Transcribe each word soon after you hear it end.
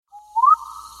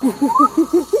The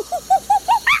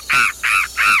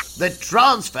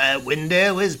transfer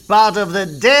window is part of the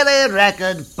Daily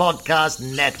Record podcast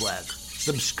network.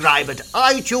 Subscribe at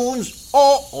iTunes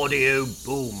or Audio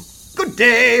Boom. Good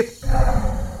day.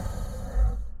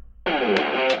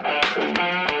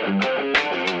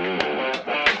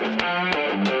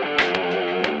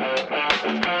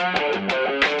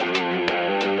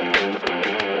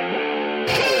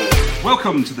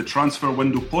 Welcome to the Transfer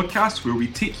Window podcast, where we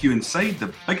take you inside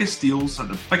the biggest deals at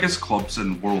the biggest clubs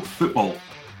in world football.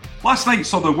 Last night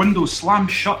saw the window slam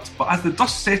shut, but as the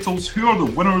dust settles, who are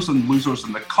the winners and losers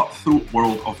in the cutthroat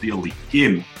world of the elite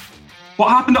game? What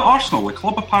happened at Arsenal? The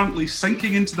club apparently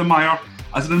sinking into the mire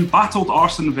as an embattled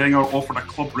Arsene Wenger offered a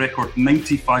club record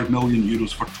 €95 million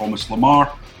for Thomas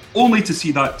Lemar, only to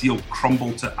see that deal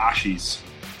crumble to ashes.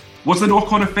 Was the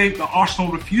knock-on effect that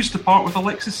Arsenal refused to part with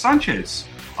Alexis Sanchez,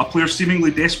 a player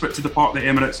seemingly desperate to depart the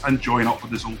Emirates and join up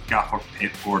with his old gaffer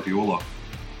Pep Guardiola?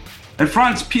 In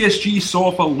France, PSG saw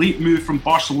off a late move from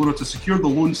Barcelona to secure the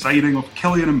loan signing of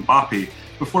Kylian Mbappe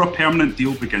before a permanent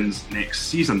deal begins next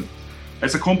season.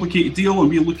 It's a complicated deal and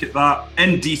we look at that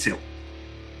in detail.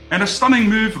 In a stunning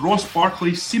move, Ross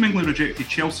Barkley seemingly rejected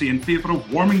Chelsea in favour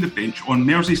of warming the bench on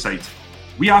Merseyside.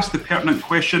 We ask the pertinent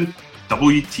question,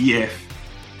 WTF?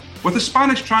 With the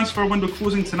Spanish transfer window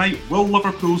closing tonight, will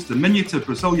Liverpool's diminutive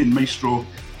Brazilian maestro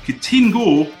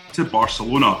Coutinho to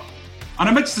Barcelona? And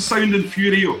amidst the sound and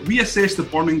fury, we assess the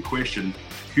burning question,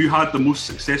 who had the most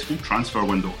successful transfer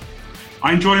window?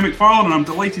 I'm Johnny McFarlane and I'm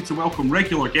delighted to welcome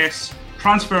regular guests,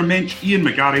 transfer mensch Ian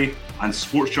McGarry and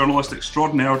sports journalist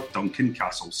extraordinaire Duncan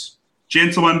Castles.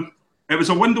 Gentlemen, it was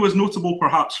a window as notable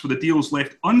perhaps for the deals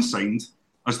left unsigned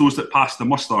as those that passed the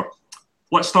muster.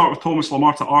 Let's start with Thomas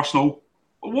Lemar to Arsenal.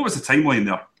 What was the timeline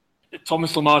there?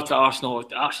 Thomas Lemar to Arsenal.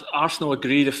 Arsenal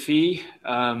agreed a fee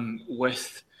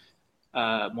with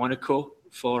Monaco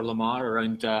for Lemar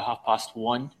around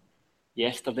 1:30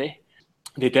 yesterday.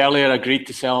 They'd earlier agreed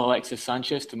to sell Alexis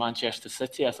Sanchez to Manchester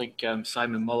City. I think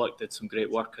Simon Mullock did some great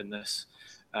work on this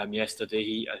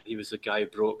yesterday. He was the guy who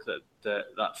broke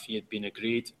that fee had been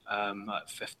agreed at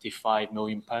 £55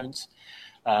 million.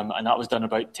 And that was done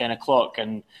about 10 o'clock.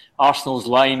 And Arsenal's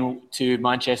line to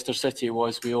Manchester City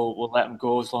was, we'll let him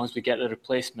go as long as we get the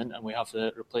replacement, and we have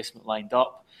the replacement lined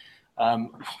up.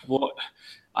 What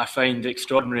I find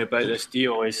extraordinary about this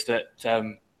deal is that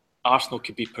Arsenal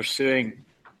could be pursuing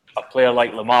a player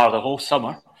like Lemar the whole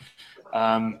summer,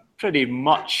 pretty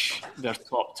much their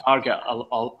top target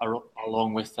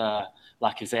along with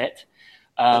Lacazette.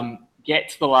 Get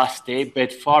to the last day,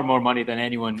 bid far more money than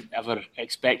anyone ever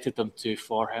expected them to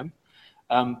for him,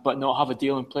 but not have a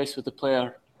deal in place with the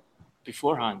player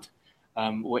beforehand,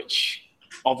 which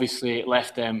obviously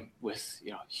left them with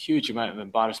a huge amount of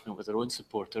embarrassment with their own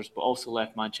supporters, but also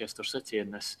left Manchester City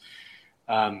in this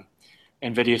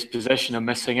invidious position of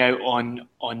missing out on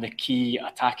the key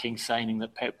attacking signing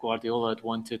that Pep Guardiola had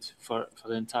wanted for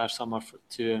the entire summer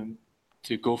to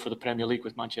go for the Premier League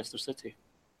with Manchester City.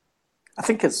 I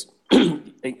think it's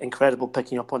incredible,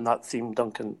 picking up on that theme,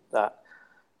 Duncan, that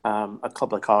a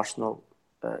club like Arsenal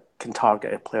can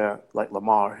target a player like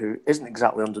Lemar, who isn't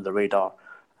exactly under the radar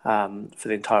for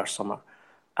the entire summer,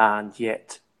 and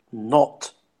yet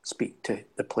not speak to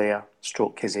the player,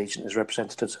 stroke his agent, his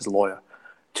representatives, his lawyer,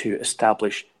 to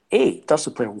establish, does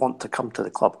the player want to come to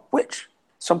the club, which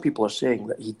some people are saying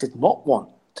that he did not want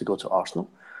to go to Arsenal.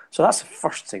 So that's the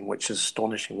first thing which is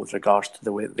astonishing with regards to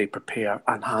the way that they prepare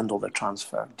and handle their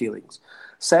transfer dealings.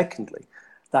 Secondly,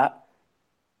 that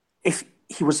if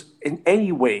he was in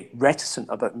any way reticent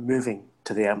about moving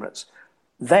to the Emirates,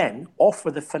 then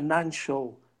offer the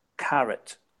financial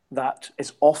carrot that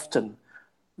is often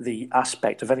the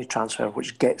aspect of any transfer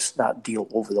which gets that deal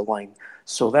over the line.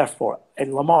 So therefore,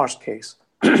 in Lamar's case,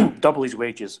 double his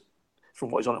wages from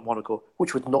what he's on at Monaco,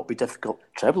 which would not be difficult.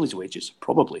 Treble his wages,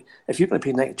 probably. If you're going to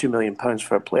pay £92 million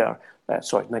for a player,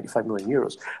 €95 million,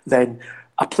 then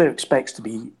a player expects to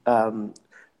be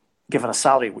given a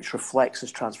salary which reflects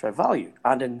his transfer value.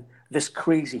 And in this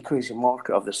crazy, crazy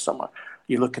market of this summer,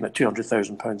 you're looking at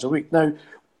 £200,000 a week. Now,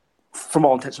 from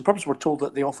all intents and purposes, we're told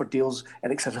that they offered deals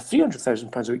in excess of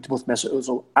 £300,000 a week to both Mesut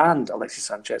Ozil and Alexis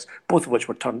Sanchez, both of which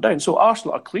were turned down. So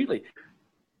Arsenal are clearly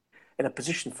in a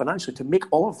position financially to make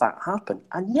all of that happen.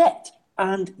 And yet,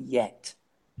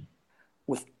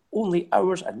 with only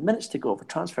hours and minutes to go of a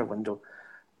transfer window,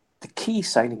 the key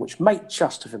signing, which might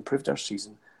just have improved our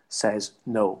season, says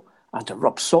no. And to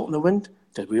rub salt in the wind,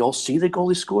 did we all see the goal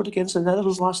he scored against the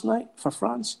Netherlands last night for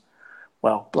France?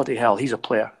 Well, bloody hell, he's a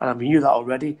player. And we knew that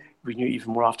already. We knew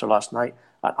even more after last night.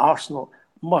 And Arsenal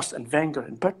must, and Wenger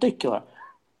in particular,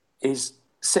 is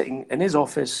sitting in his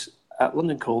office at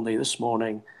London Colney this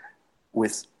morning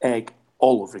with egg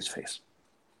all over his face.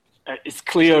 It's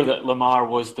clear that Lamar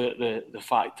was the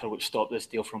factor which stopped this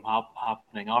deal from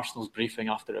happening. Arsenal's briefing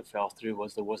after it fell through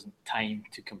was there wasn't time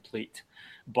to complete.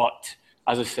 But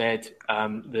as I said,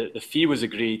 the fee was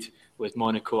agreed with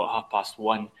Monaco at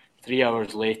 1:30. 3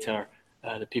 hours later,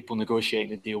 the people negotiating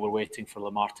the deal were waiting for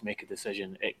Lamar to make a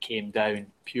decision. It came down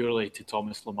purely to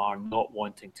Thomas Lamar not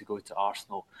wanting to go to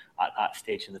Arsenal at that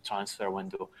stage in the transfer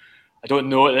window. I don't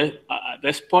know at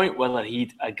this point whether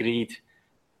he'd agreed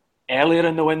earlier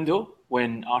in the window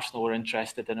when Arsenal were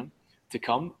interested in him to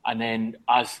come, and then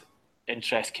as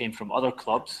interest came from other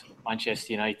clubs,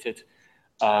 Manchester United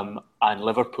and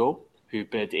Liverpool, who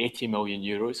bid €80 million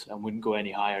and wouldn't go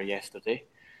any higher yesterday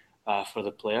for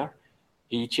the player,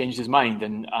 he changed his mind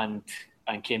and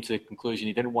came to the conclusion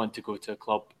he didn't want to go to a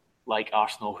club like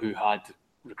Arsenal, who had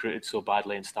recruited so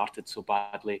badly and started so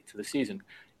badly to the season.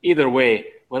 Either way,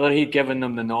 whether he'd given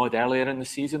them the nod earlier in the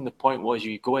season, the point was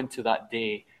you go into that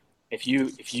day. If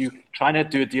you trying to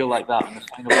do a deal like that in the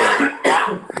final day,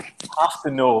 you have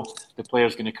to know the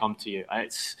player's going to come to you. And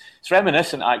it's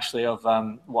reminiscent actually of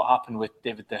what happened with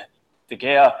David De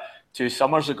Gea 2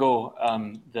 summers ago.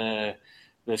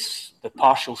 The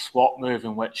partial swap move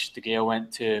in which De Gea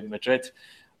went to Madrid,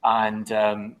 and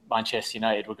Manchester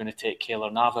United were going to take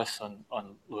Keylor Navas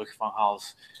on Louis van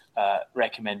Gaal's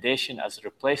recommendation as a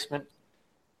replacement.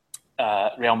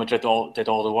 Real Madrid did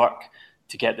all the work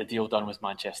to get the deal done with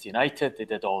Manchester United. They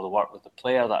did all the work with the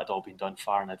player. That had all been done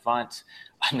far in advance.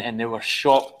 And then they were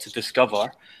shocked to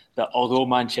discover that although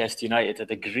Manchester United had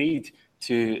agreed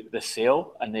to the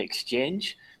sale and the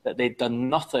exchange, that they'd done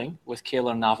nothing with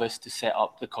Keylor Navas to set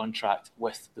up the contract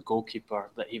with the goalkeeper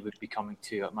that he would be coming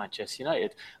to at Manchester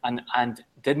United, and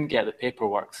didn't get the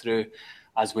paperwork through,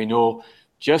 as we know,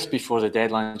 just before the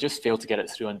deadline, just failed to get it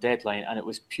through on deadline. And it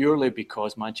was purely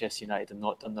because Manchester United had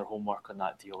not done their homework on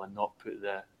that deal and not put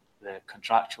the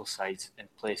contractual sides in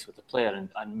place with the player.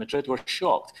 And Madrid were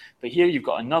shocked. But here you've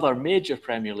got another major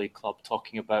Premier League club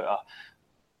talking about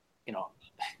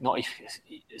not even,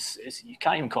 you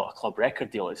can't even call it a club record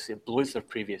deal. It blows their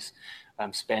previous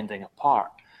spending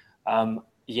apart.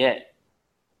 Yet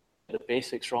the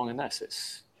basics wrong in this.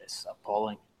 It's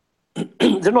appalling.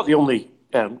 They're not the only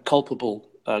culpable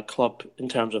club in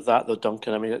terms of that, though,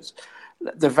 Duncan. I mean, it's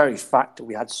the very fact that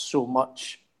we had so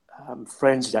much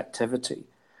frenzied activity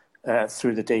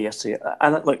through the day yesterday,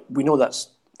 and look, we know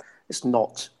it's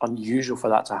not unusual for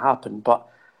that to happen. But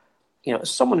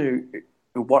as someone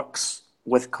who works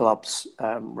with clubs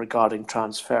regarding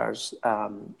transfers,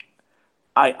 I'm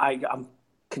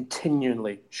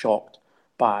continually shocked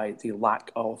by the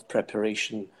lack of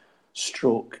preparation,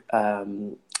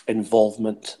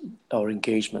 involvement or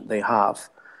engagement they have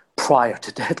prior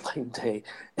to deadline day.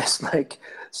 It's like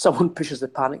someone pushes the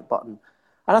panic button.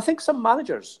 And I think some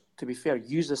managers, to be fair,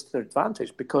 use this to their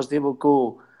advantage, because they will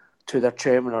go to their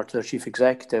chairman or to their chief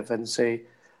executive and say,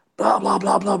 blah, blah,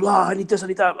 blah, blah, blah, I need this, I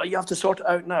need that, you have to sort it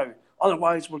out now.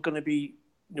 Otherwise, we're going to be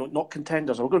not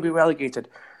contenders, or we're going to be relegated.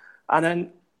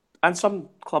 And some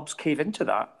clubs cave into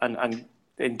that and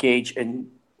engage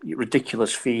in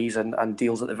ridiculous fees and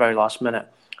deals at the very last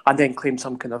minute, and then claim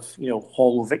some kind of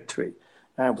hollow victory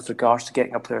with regards to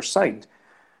getting a player signed.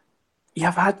 You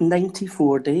have had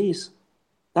 94 days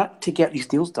to get these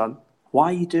deals done. Why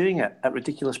are you doing it at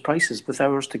ridiculous prices with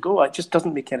hours to go? It just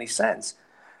doesn't make any sense.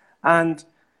 And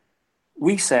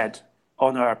we said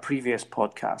on our previous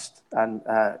podcast, and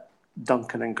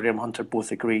Duncan and Graham Hunter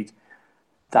both agreed,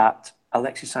 that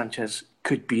Alexis Sanchez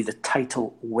could be the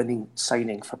title-winning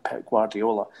signing for Pep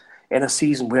Guardiola in a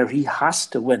season where he has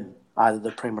to win either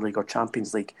the Premier League or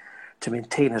Champions League to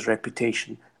maintain his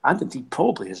reputation and indeed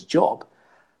probably his job.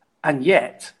 And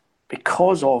yet,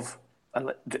 because of,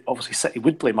 and obviously City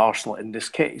would blame Arsenal in this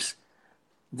case,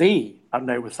 they are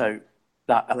now without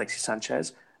that Alexis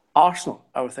Sanchez. Arsenal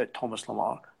are without Thomas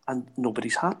Lamar, and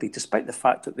nobody's happy, despite the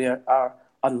fact that there are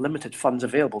unlimited funds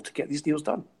available to get these deals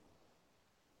done.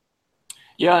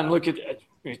 Yeah, and look, I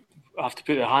have to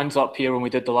put the hands up here. When we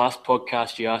did the last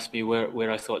podcast, you asked me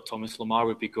where I thought Thomas Lamar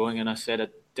would be going, and I said I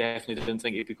definitely didn't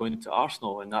think he'd be going to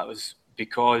Arsenal, and that was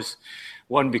because,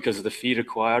 one, because of the fee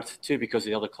required, two, because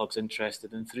the other club's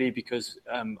interested, and three, because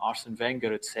Arsene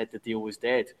Wenger had said the deal was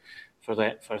dead for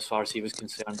as far as he was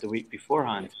concerned the week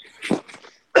beforehand.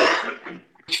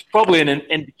 Which is probably an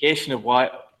indication of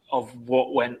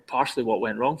what went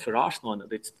wrong for Arsenal, and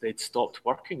that they'd stopped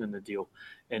working on the deal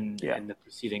in the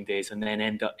preceding days, and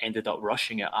then ended up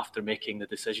rushing it after making the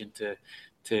decision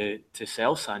to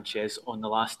sell Sanchez on the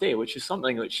last day, which is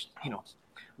something which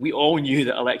we all knew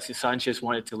that Alexis Sanchez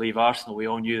wanted to leave Arsenal. We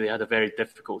all knew they had a very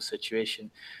difficult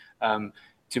situation.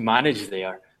 manage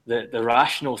there. The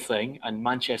rational thing, and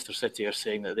Manchester City are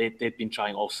saying that they'd been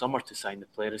trying all summer to sign the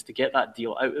player, is to get that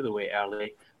deal out of the way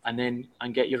early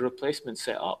and get your replacement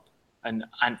set up. And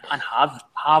have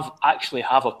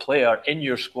a player in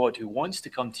your squad who wants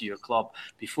to come to your club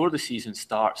before the season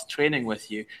starts, training with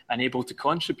you and able to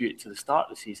contribute to the start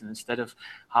of the season, instead of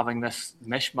having this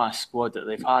mishmash squad that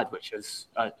they've had, which has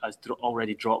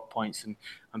already dropped points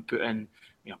and put in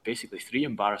basically 3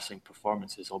 embarrassing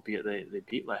performances, albeit they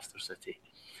beat Leicester City.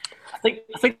 I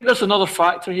think there's another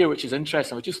factor here which is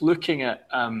interesting. We're just looking at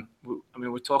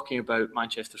we're talking about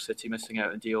Manchester City missing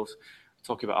out on deals.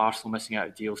 Talking about Arsenal missing out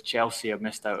of deals, Chelsea have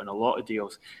missed out on a lot of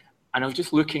deals. And I was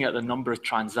just looking at the number of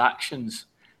transactions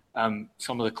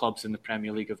some of the clubs in the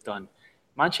Premier League have done.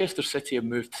 Manchester City have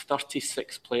moved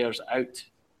 36 players out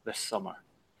this summer,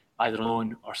 either on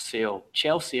loan or sale.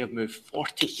 Chelsea have moved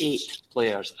 48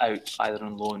 players out, either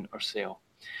on loan or sale.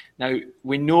 Now,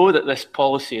 we know that this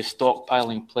policy of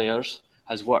stockpiling players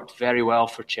has worked very well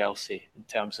for Chelsea in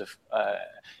terms of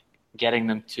getting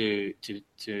them to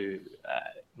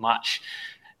match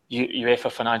UEFA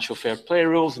financial fair play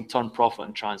rules and turn profit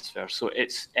and transfer. So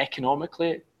it's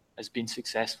economically has been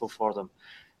successful for them.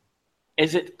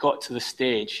 Is it got to the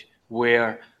stage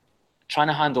where trying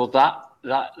to handle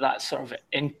that sort of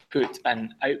input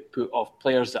and output of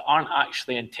players that aren't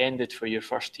actually intended for your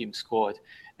first team squad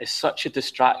is such a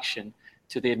distraction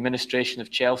to the administration of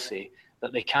Chelsea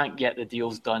that they can't get the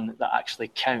deals done that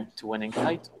actually count to winning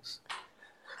titles?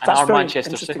 That's very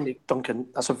interesting, Duncan.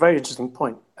 That's a very interesting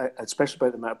point, especially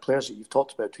about the amount of players that you've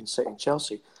talked about between City and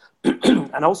Chelsea.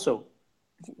 And also,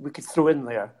 we could throw in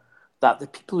there that the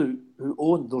people who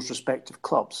own those respective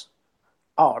clubs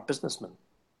are businessmen.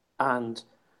 And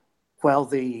while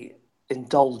they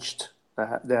indulged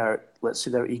their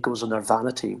egos and their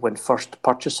vanity when first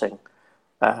purchasing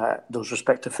those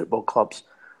respective football clubs,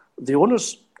 the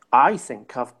owners, I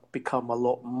think, have become a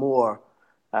lot more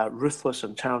ruthless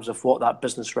in terms of what that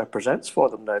business represents for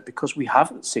them now, because we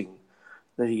haven't seen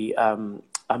the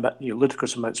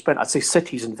ludicrous amount spent. I'd say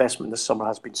City's investment this summer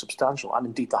has been substantial, and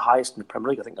indeed the highest in the Premier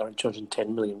League. I think they're around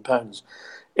 £210 million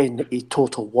in a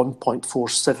total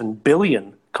 £1.47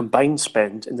 billion combined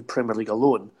spend in the Premier League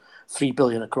alone, £3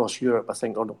 billion across Europe, I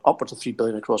think, or no, upwards of £3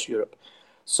 billion across Europe.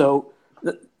 So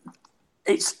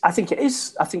I think it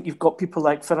is. I think you've got people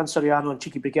like Ferran Soriano and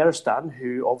Chiqui Begueristain,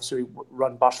 who obviously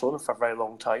run Barcelona for a very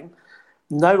long time,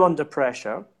 now under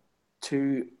pressure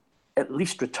to at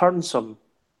least return some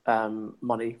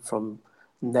money from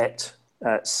net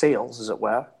sales, as it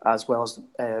were, as well as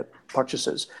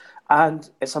purchases. And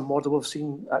it's a model we've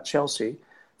seen at Chelsea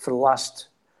for the last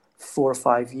 4 or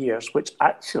 5 years, which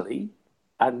actually,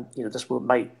 and this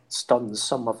might stun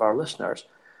some of our listeners,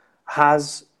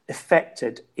 has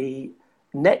affected a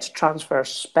net transfer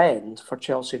spend for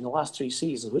Chelsea in the last 3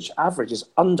 seasons, which averages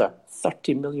under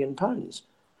 £30 million.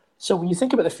 So when you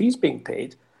think about the fees being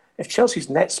paid, if Chelsea's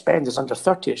net spend is under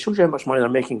 30, it shows you how much money they're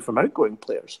making from outgoing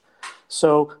players.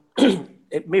 So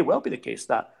it may well be the case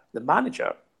that the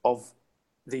manager of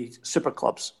the super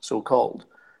clubs, so-called,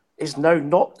 is now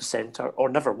not the centre, or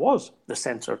never was the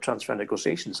centre of transfer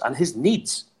negotiations, and his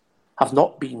needs have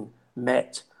not been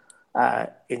met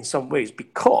in some ways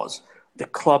because the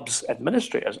club's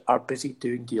administrators are busy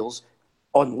doing deals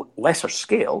on lesser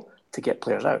scale to get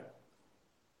players out.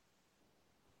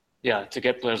 Yeah, to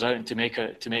get players out and to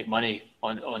make money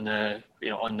on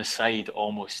the side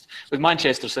almost. With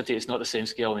Manchester City, it's not the same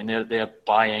scale. I mean, they're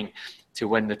buying to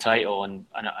win the title, and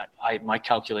my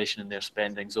calculation in their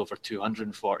spending is over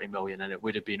 240 million, and it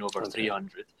would have been over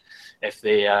 300 if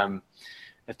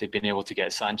they'd been able to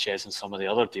get Sanchez and some of the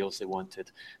other deals they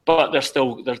wanted. But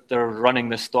they're running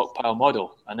this stockpile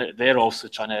model, and they're also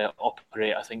trying to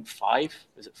operate, I think, 5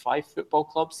 football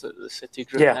clubs that the City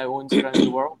group now owns around the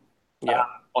world. Yeah.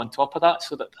 On top of that,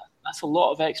 so that's a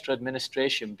lot of extra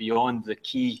administration beyond the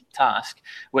key task,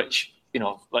 which,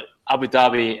 like Abu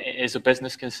Dhabi is a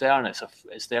business concern.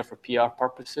 It's there for PR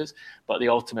purposes, but the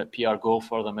ultimate PR goal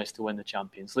for them is to win the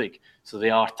Champions League. So they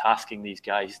are tasking these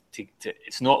guys to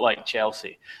it's not like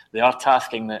Chelsea. They are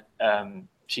tasking that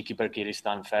Chiqui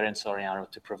Begueristain and Ferran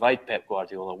Soriano to provide Pep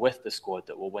Guardiola with the squad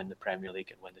that will win the Premier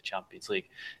League and win the Champions League.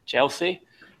 Chelsea,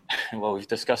 well, we've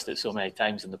discussed it so many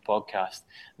times in the podcast.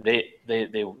 They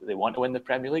want to win the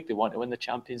Premier League, they want to win the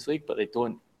Champions League, but they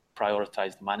don't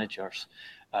prioritise the managers'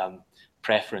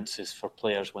 preferences for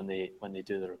players when they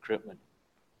do the recruitment.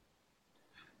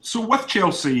 So with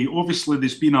Chelsea, obviously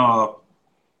there's been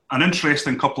an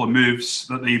interesting couple of moves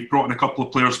that they've brought in a couple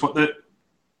of players, but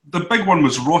the big one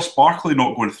was Ross Barkley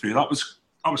not going through. That was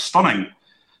stunning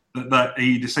that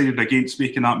he decided against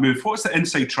making that move. What's the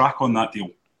inside track on that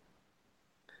deal?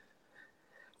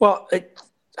 Well,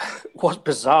 what's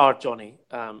bizarre, Johnny,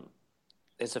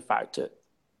 is the fact that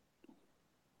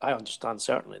I understand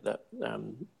certainly that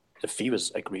the fee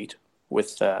was agreed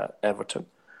with Everton.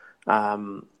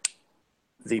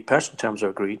 The personal terms are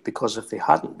agreed because if they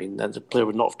hadn't been, then the player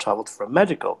would not have travelled for a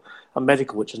medical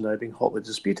which is now being hotly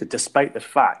disputed, despite the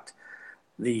fact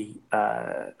the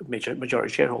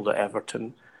majority shareholder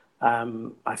Everton,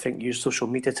 I think, used social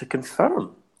media to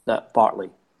confirm that Barkley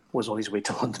was on his way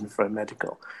to London for a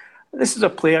medical. This is a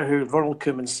player who Ronald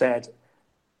Koeman said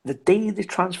the day the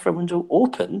transfer window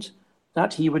opened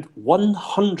that he would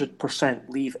 100%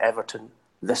 leave Everton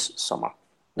this summer.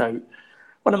 Now,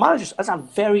 when a manager, that's a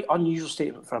very unusual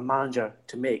statement for a manager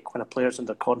to make when a player's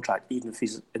under contract, even if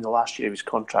he's in the last year of his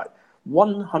contract.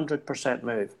 100%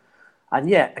 move. And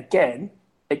yet, again,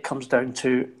 it comes down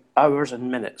to hours and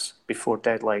minutes before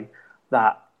deadline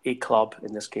that a club,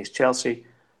 in this case Chelsea,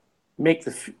 make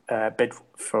the bid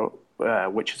for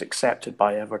which is accepted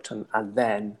by Everton, and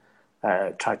then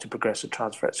try to progress the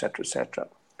transfer, etc., etc.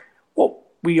 What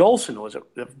we also know is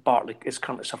that Barkley is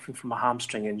currently suffering from a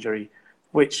hamstring injury,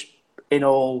 which in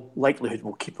all likelihood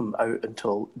will keep him out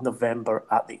until November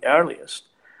at the earliest.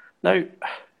 Now,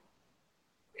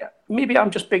 maybe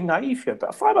I'm just being naive here,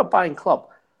 but if I'm a buying club,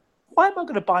 why am I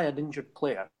going to buy an injured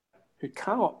player who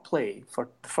cannot play for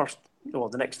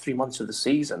the next 3 months of the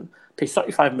season, pay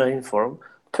 £35 million for him,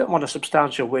 put him on a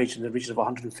substantial wage in the region of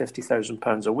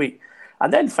 £150,000 a week,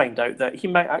 and then find out that he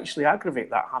might actually aggravate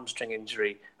that hamstring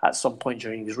injury at some point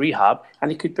during his rehab,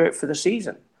 and he could be out for the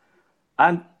season.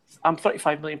 And I'm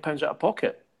 £35 million out of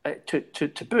pocket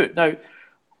to boot. Now,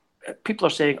 people are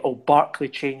saying, Barkley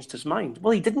changed his mind.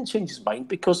 Well, he didn't change his mind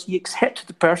because he accepted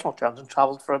the personal terms and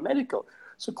travelled for a medical.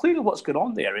 So clearly what's going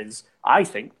on there is, I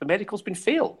think, the medical's been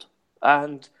failed.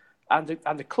 And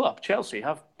the club, Chelsea,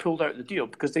 have pulled out the deal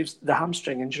because the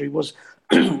hamstring injury was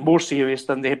more serious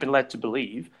than they had been led to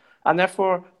believe. And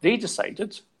therefore, they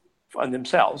decided, on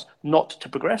themselves, not to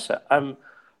progress it.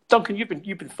 Duncan, you've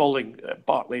been following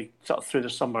Barkley sort of through the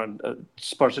summer and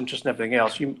Spurs' interest and everything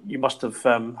else. You must have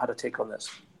had a take on this.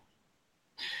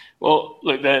 Well,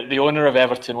 look, the owner of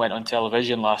Everton went on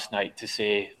television last night to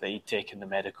say that he'd taken the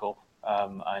medical,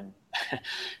 and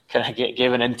kind of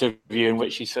gave an interview in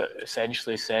which he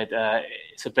essentially said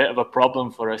it's a bit of a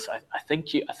problem for us. I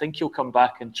think he'll come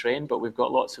back and train, but we've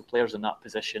got lots of players in that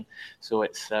position, so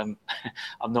it's I'm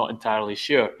not entirely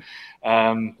sure.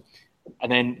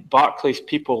 And then Barkley's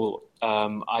people,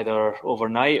 either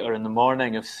overnight or in the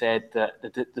morning, have said that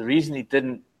the reason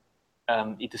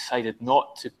he decided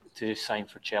not to sign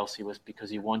for Chelsea was because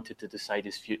he wanted to decide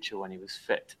his future when he was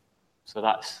fit. So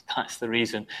that's the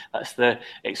reason. That's the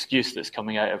excuse that's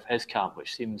coming out of his camp,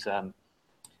 which seems a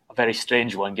very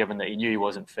strange one, given that he knew he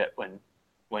wasn't fit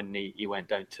when he went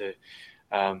down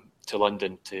to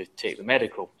London to take the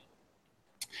medical.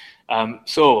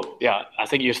 So, yeah, I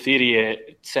think your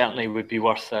theory certainly would be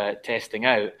worth testing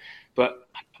out. But,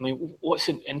 I mean, what's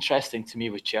interesting to me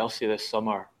with Chelsea this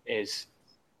summer is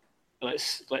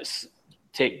let's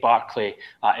take Barkley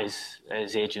at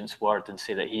his agent's word and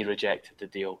say that he rejected the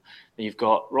deal. You've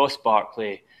got Ross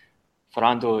Barkley,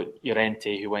 Fernando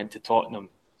Llorente, who went to Tottenham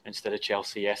instead of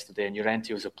Chelsea yesterday. And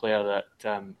Llorente was a player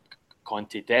that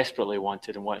Conte desperately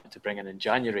wanted to bring in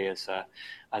January as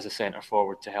a centre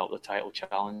forward to help the title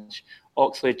challenge.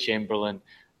 Oxlade-Chamberlain,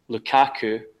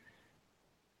 Lukaku,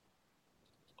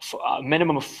 a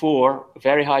minimum of 4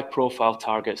 very high profile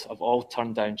targets have all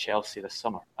turned down Chelsea this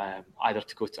summer, either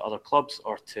to go to other clubs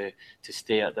or to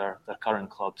stay at their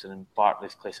current clubs. And in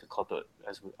Barkley's case, a club that,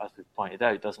 as we pointed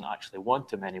out, doesn't actually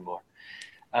want him anymore.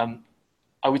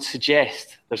 I would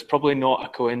suggest there's probably not a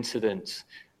coincidence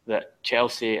that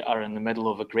Chelsea are in the middle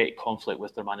of a great conflict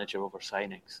with their manager over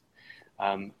signings.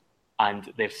 And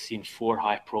they've seen 4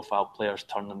 high-profile players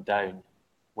turn them down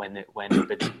when the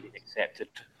bid has been accepted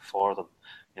for them.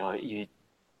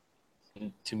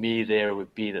 To me, there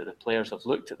would be that the players have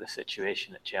looked at the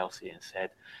situation at Chelsea and said,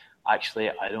 actually,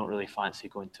 I don't really fancy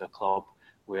going to a club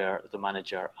where the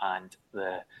manager and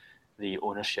the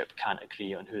ownership can't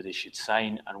agree on who they should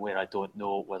sign, and where I don't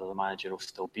know whether the manager will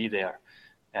still be there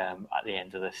at the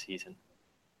end of this season.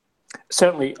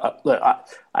 Certainly,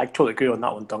 I totally agree on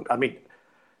that one, Dunk. I mean,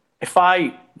 if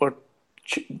I were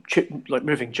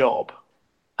moving job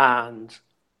and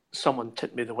someone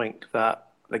tipped me the wink that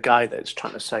the guy that's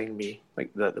trying to sign me,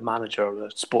 like the manager or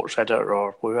the sports editor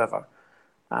or whoever,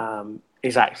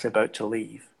 is actually about to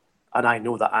leave, and I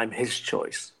know that I'm his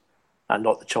choice and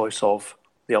not the choice of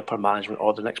the upper management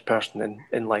or the next person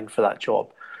in line for that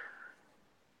job,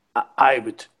 I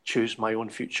would choose my own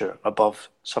future above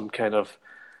some kind of,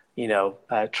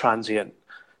 transient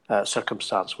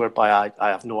circumstance whereby I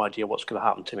have no idea what's going to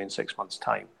happen to me in 6 months'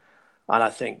 time. And I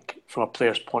think from a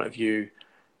player's point of view,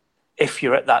 if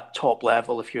you're at that top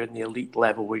level, if you're in the elite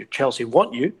level where Chelsea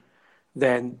want you,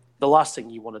 then the last thing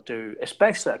you want to do,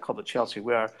 especially at a club like Chelsea,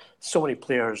 where so many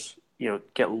players,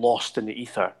 get lost in the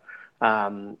ether,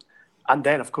 and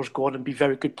then of course go on and be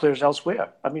very good players elsewhere.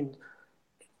 I mean,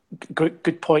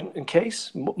 good point in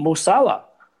case Mo Salah,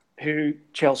 who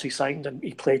Chelsea signed and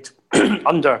he played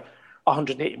under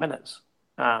 180 minutes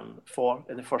for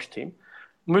in the first team,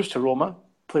 moves to Roma,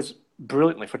 plays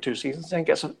brilliantly for 2 seasons, then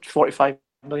gets a £45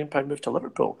 million move to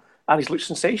Liverpool, and he's looked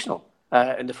sensational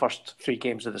in the first 3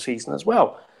 games of the season as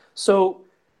well. So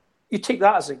you take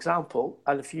that as an example,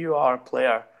 and if you are a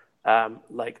player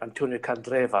like Antonio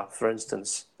Candreva, for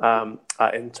instance,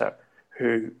 at Inter,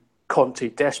 who Conte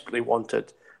desperately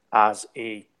wanted as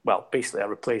basically a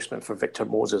replacement for Victor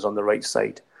Moses on the right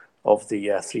side of the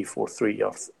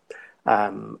 3-4-3,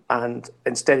 and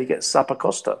instead he gets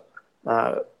Zappacosta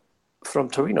from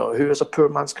Torino, who is a poor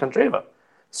man's Candreva.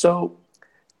 So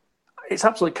it's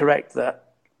absolutely correct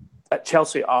that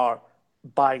Chelsea are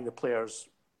buying the players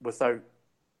without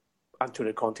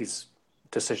Antonio Conte's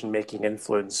decision-making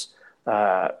influence,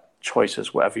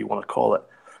 choices, whatever you want to call it.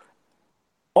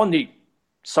 On the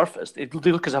surface, they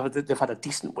look as if they've had a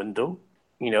decent window.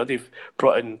 They've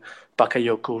brought in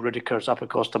Bakayoko, Rudiger,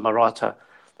 Zappacosta, Morata.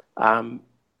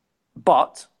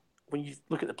 But when you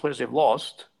look at the players they've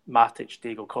lost, Matic,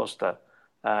 Diego Costa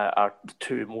are the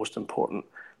 2 most important,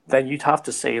 then you'd have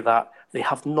to say that they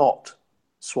have not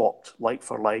swapped like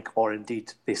for like, or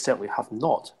indeed they certainly have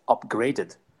not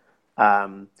upgraded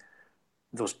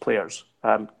those players.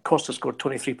 Costa scored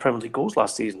 23 Premier League goals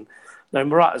last season. Now,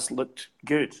 Morata's looked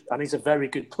good, and he's a very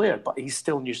good player, but he's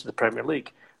still new to the Premier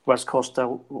League, whereas Costa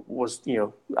was,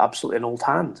 absolutely an old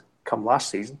hand come last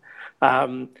season.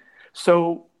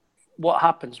 So what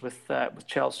happens with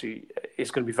Chelsea is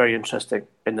going to be very interesting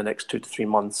in the next 2 to 3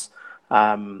 months.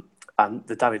 And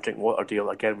the Danny Drinkwater deal,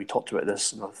 again, we talked about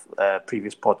this in a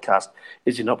previous podcast.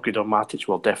 Is he an upgrade on Matic?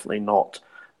 Well, definitely not.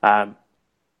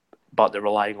 But they're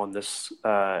relying on this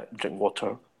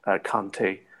Drinkwater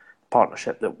Kante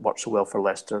partnership that worked so well for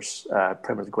Leicester's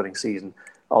Premier League winning season.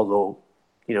 Although,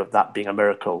 that being a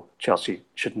miracle, Chelsea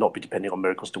should not be depending on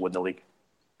miracles to win the league.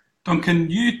 Duncan,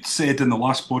 you said in the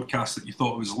last podcast that you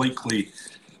thought it was likely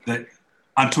that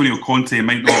Antonio Conte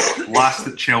might not last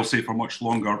at Chelsea for much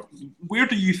longer. Where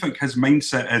do you think his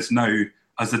mindset is now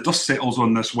as the dust settles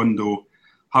on this window,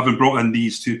 having brought in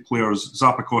these 2 players,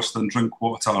 Zappacosta and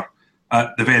Drinkwater,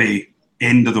 at the very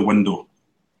end of the window?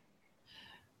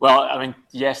 Well, I mean,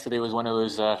 yesterday was one of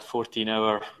those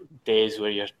 14-hour days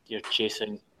where you're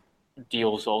chasing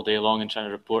deals all day long and trying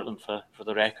to report them for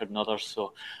the Record and others.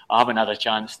 So I haven't had a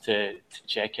chance to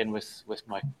check in with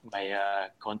my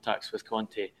contacts with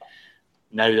Conte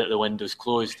now that the window's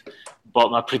closed.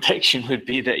 But my prediction would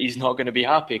be that he's not going to be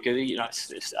happy,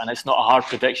 because it's not a hard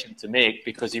prediction to make,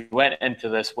 because he went into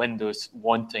this window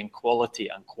wanting quality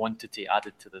and quantity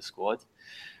added to the squad.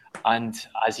 And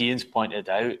as Ian's pointed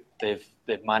out, they've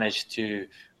managed to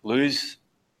lose,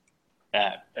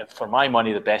 for my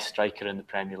money, the best striker in the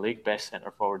Premier League, best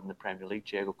centre forward in the Premier League,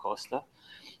 Diego Costa.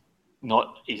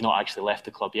 He's not actually left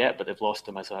the club yet, but they've lost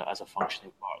him as a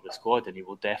functioning part of the squad, and he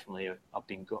will definitely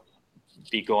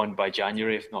be gone by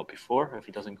January, if not before, if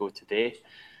he doesn't go today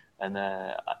in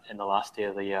the last day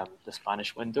of the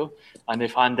Spanish window. And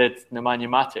they've handed Nemanja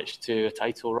Matic to a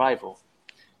title rival.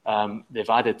 They've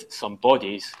added some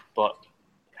bodies, but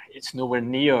it's nowhere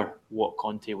near what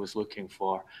Conte was looking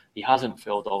for. He hasn't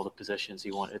filled all the positions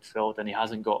he wanted filled, and he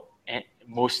hasn't got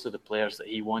most of the players that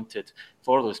he wanted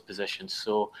for those positions.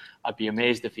 So I'd be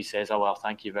amazed if he says, "Oh well,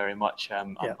 thank you very much.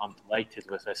 I'm delighted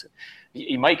with this."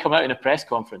 He might come out in a press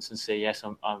conference and say, "Yes,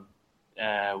 I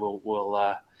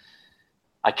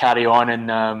carry on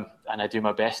and I do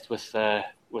my best with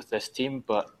this team,"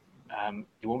 but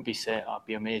he won't be saying. I'd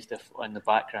be amazed if in the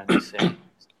background he's saying,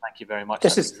 "Thank you very much.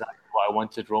 That's exactly what I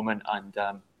wanted, Roman, and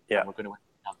we're going to win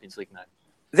the Champions League now."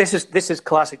 This is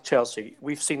classic Chelsea.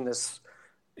 We've seen this,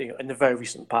 in the very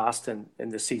recent past, and in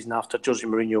the season after Jose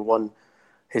Mourinho won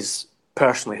his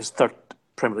 3rd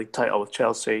Premier League title with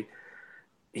Chelsea.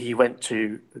 He went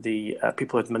to the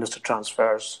people who administer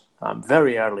transfers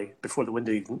very early, before the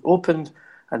window even opened,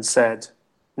 and said,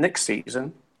 "Next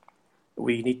season,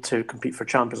 we need to compete for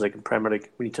Champions League and Premier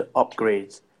League. We need to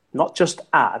upgrade, not just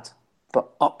add, but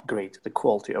upgrade the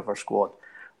quality of our squad."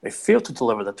 They failed to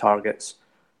deliver the targets.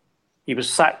 He was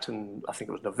sacked in, I think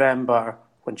it was November,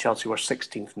 when Chelsea were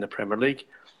 16th in the Premier League.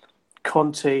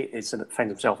 Conte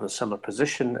finds himself in a similar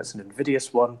position. It's an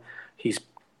invidious one. He's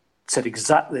said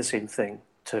exactly the same thing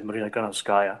to Marina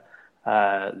Granovskaya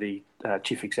the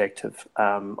chief executive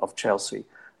of Chelsea,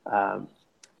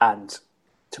 and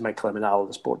to Michael Emenalo,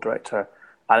 the sport director,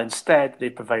 and instead they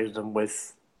provided them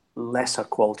with lesser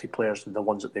quality players than the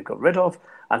ones that they've got rid of,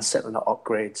 and sitting at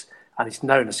upgrades. And he's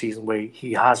now in a season where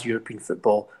he has European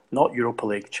football, not Europa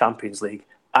League, Champions League,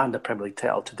 and a Premier League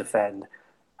title to defend.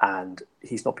 And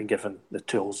he's not been given the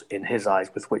tools in his eyes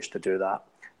with which to do that.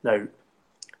 Now, I've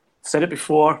said it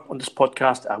before on this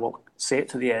podcast, I will say it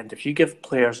to the end. If you give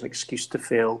players an excuse to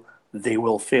fail, they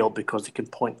will fail because they can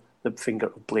point the finger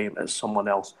of blame at someone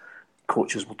else.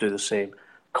 Coaches will do the same.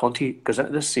 Conte goes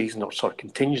into this season, or sort of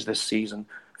continues this season,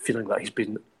 feeling that he's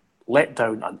been let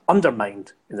down and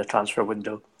undermined in the transfer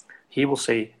window. He will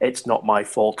say, it's not my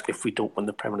fault if we don't win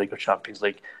the Premier League or Champions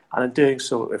League. And in doing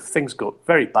so, if things go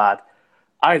very bad,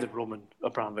 either Roman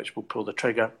Abramovich will pull the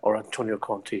trigger or Antonio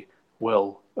Conte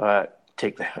will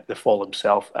take the fall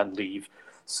himself and leave.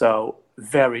 So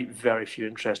very, very few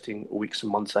interesting weeks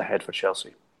and months ahead for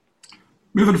Chelsea.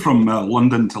 Moving from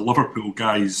London to Liverpool,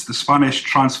 guys, the Spanish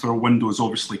transfer window is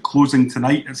obviously closing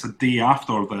tonight. It's a day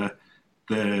after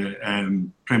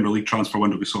the Premier League transfer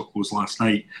window we saw close last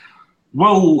night.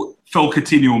 Will Phil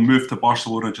Coutinho move to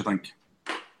Barcelona, do you think?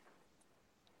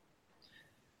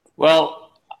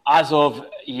 Well, as of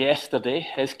yesterday,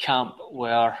 his camp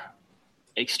were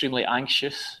extremely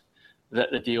anxious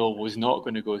that the deal was not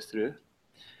going to go through.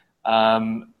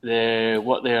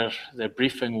 What their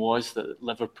briefing was that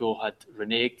Liverpool had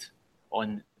reneged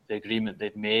on the agreement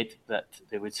they'd made that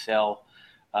they would sell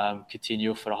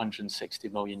Coutinho for 160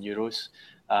 million euros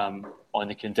on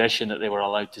the condition that they were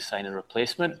allowed to sign a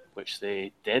replacement, which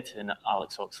they did in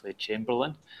Alex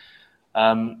Oxlade-Chamberlain.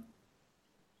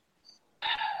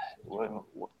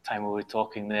 What time were we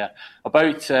talking there?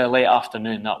 About late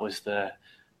afternoon. That was the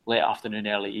late afternoon,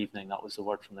 early evening. That was the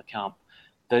word from the camp.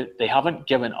 They haven't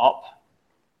given up,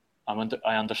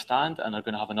 I understand, and they're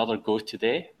going to have another go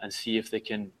today and see if they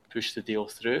can push the deal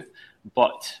through.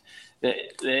 But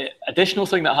the additional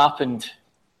thing that happened,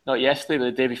 not yesterday, but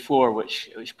the day before, which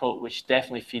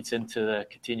definitely feeds into the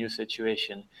Coutinho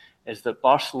situation, is that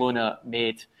Barcelona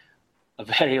made a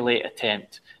very late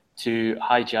attempt to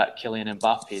hijack Kylian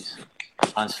Mbappe's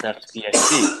transfer to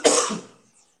PSG.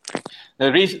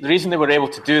 Now, the reason they were able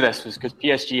to do this was because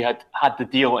PSG had the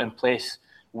deal in place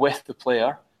with the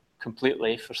player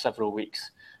completely for several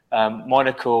weeks.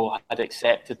 Monaco had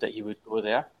accepted that he would go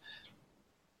there,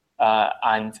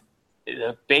 and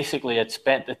basically had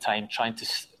spent the time trying to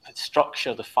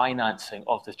structure the financing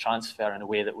of the transfer in a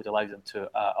way that would allow them to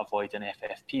avoid an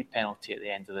FFP penalty at the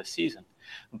end of the season.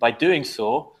 And by doing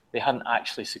so, they hadn't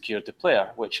actually secured the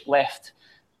player, which left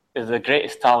the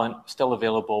greatest talent still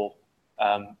available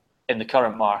in the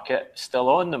current market, still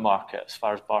on the market as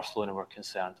far as Barcelona were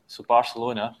concerned. So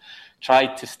Barcelona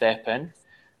tried to step in,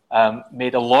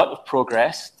 made a lot of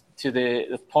progress to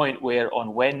the point where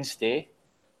on Wednesday,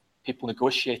 people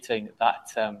negotiating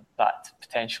that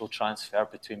potential transfer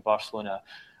between Barcelona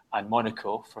and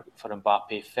Monaco for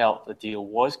Mbappe felt the deal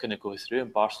was going to go through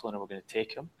and Barcelona were going to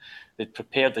take him. They'd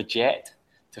prepared a jet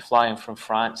to fly him from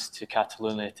France to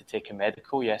Catalonia to take a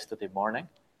medical yesterday morning.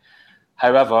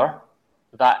 However,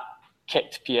 that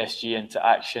kicked PSG into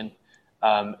action.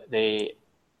 They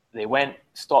went,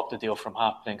 stopped the deal from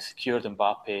happening, secured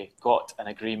Mbappe, got an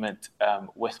agreement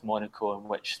with Monaco in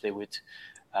which they would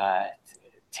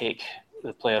take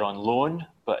the player on loan,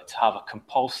 but have a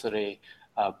compulsory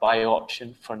buy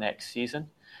option for next season,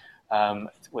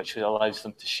 which allows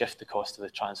them to shift the cost of the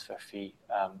transfer fee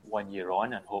 1 year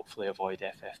on and hopefully avoid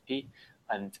FFP,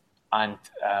 and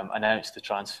announced the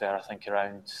transfer, I think,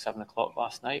 around 7 o'clock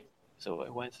last night. So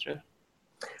it went through.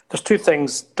 There's two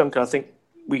things, Duncan, I think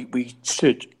we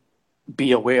should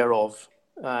be aware of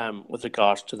with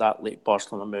regards to that late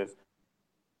Barcelona move.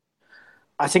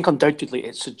 I think undoubtedly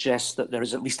it suggests that there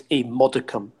is at least a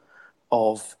modicum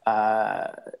of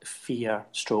fear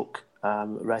stroke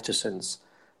reticence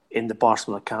in the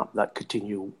Barcelona camp that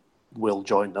Coutinho will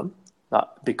join them,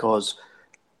 because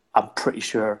I'm pretty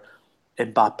sure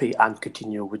Mbappe and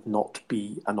Coutinho would not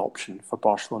be an option for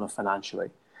Barcelona financially.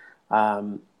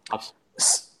 I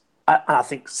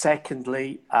think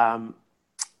secondly,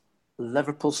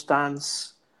 Liverpool's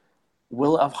stance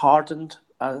will have hardened.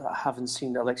 I haven't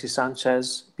seen Alexis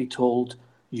Sanchez be told,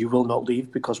 you will not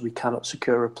leave because we cannot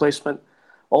secure a replacement.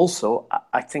 Also,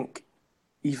 I think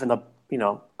even a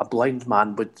blind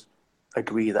man would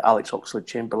agree that Alex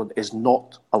Oxlade-Chamberlain is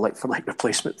not a like-for-like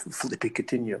replacement for Felipe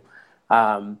Coutinho.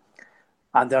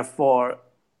 And therefore,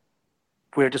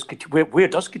 where does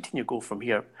Coutinho go from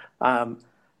here? Now,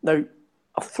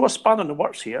 I'll throw a span on the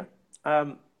works here,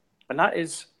 and that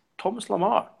is Thomas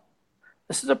Lemar.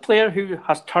 This is a player who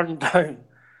has turned down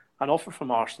an offer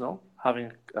from Arsenal,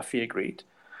 having a fee agreed.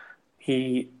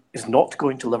 He is not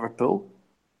going to Liverpool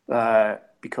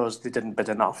because they didn't bid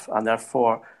enough, and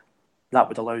therefore that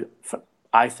would allow.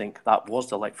 I think that was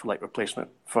the like-for-like replacement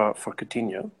for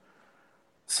Coutinho.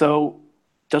 So,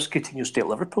 does Coutinho stay at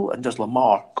Liverpool, and does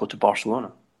Lamar go to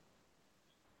Barcelona?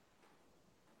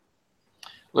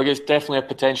 Look, it's definitely a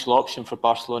potential option for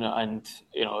Barcelona, and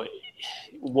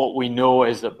what we know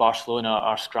is that Barcelona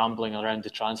are scrambling around the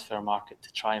transfer market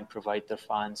to try and provide their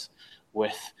fans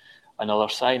with another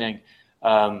signing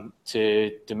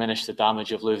to diminish the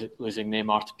damage of losing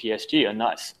Neymar to PSG, and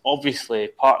that's obviously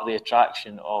part of the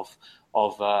attraction of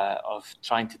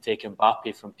trying to take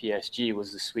Mbappe from PSG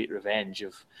was the sweet revenge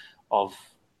of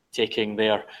taking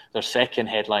their second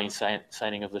headline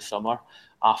signing of the summer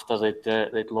after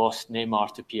they'd lost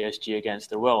Neymar to PSG against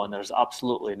their will. And there's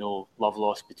absolutely no love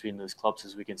lost between those clubs,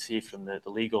 as we can see from the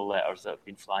legal letters that have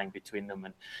been flying between them,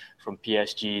 and from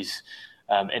PSG's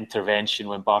intervention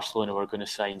when Barcelona were going to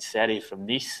sign Seri from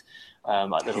Nice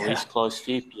at the release clause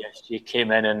fee. PSG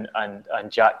came in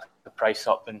and jacked the price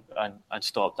up and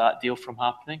stopped that deal from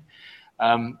happening.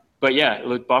 But yeah,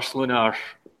 look, Barcelona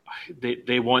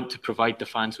they want to provide the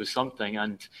fans with something,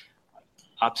 and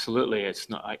absolutely, it's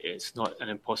not an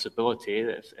impossibility.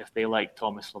 If they like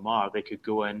Thomas Lemar, they could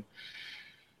go in,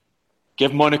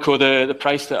 give Monaco the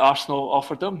price that Arsenal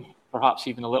offered them, perhaps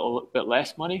even a little bit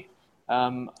less money,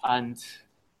 and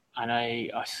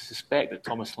I suspect that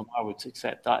Thomas Lemar would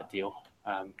accept that deal.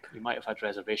 He might have had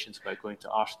reservations about going to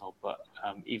Arsenal, but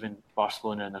even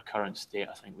Barcelona in their current state,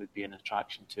 I think, would be an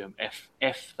attraction to him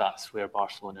if that's where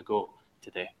Barcelona go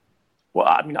today. Well,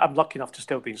 I mean, I'm lucky enough to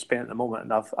still be in Spain at the moment,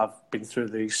 and I've been through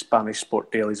the Spanish sport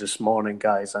dailies this morning,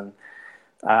 guys, and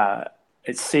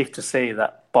it's safe to say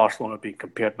that Barcelona are being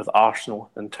compared with Arsenal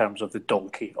in terms of the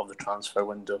donkey of the transfer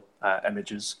window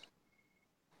images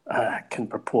can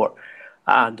purport.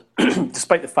 And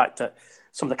despite the fact that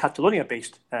some of the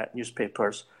Catalonia-based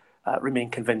newspapers remain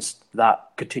convinced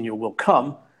that Coutinho will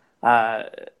come,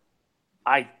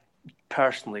 I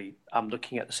personally am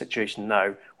looking at the situation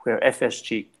now where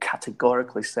FSG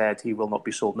categorically said he will not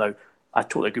be sold. Now, I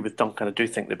totally agree with Duncan. I do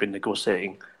think they've been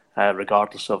negotiating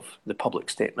regardless of the public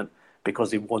statement,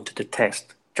 because they wanted to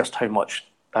test just how much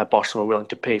Barcelona were willing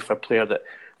to pay for a player that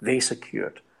they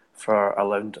secured for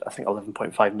around, I think,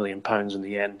 £11.5 million in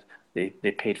the end. They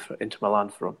paid for Inter Milan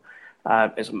for him.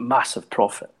 It's a massive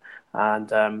profit.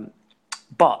 And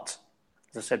but,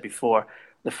 as I said before,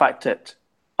 the fact that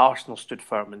Arsenal stood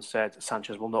firm and said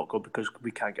Sanchez will not go because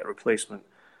we can't get a replacement,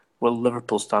 will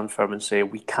Liverpool stand firm and say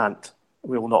we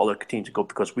will not allow Coutinho to go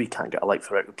because we can't get a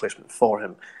like-for-like replacement for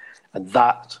him? And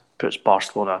that puts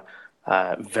Barcelona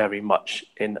very much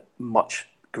in much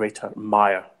greater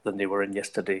mire than they were in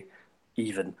yesterday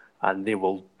even, and they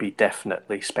will be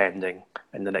definitely spending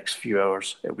in the next few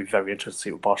hours. It'll be very interesting to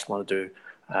see what Barcelona do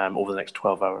over the next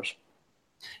 12 hours.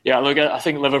 Yeah, look, I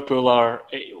think Liverpool are,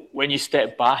 when you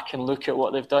step back and look at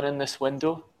what they've done in this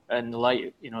window, in the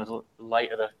light, the light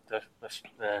of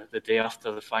the day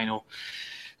after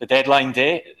the deadline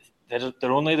day,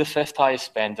 they're only the fifth highest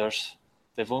spenders.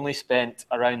 They've only spent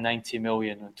around 90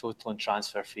 million in total in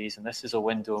transfer fees, and this is a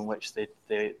window in which they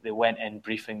went in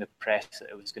briefing the press that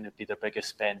it was going to be their biggest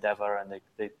spend ever, and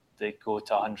they go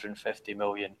to 150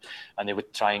 million, and they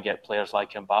would try and get players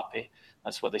like Mbappe.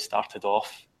 That's what they started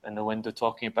off in the window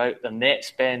talking about. Their net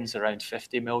spend's around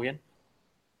 50 million.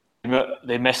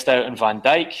 They missed out on Van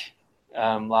Dijk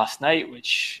last night,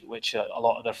 which a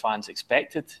lot of their fans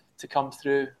expected to come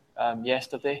through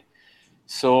yesterday.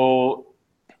 So,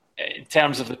 in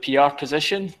terms of the PR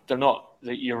position, they're not.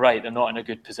 You're right. They're not in a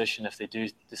good position if they do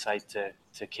decide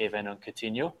to cave in on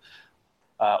Coutinho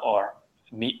or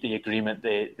meet the agreement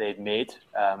they'd made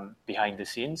behind the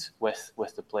scenes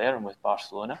with the player and with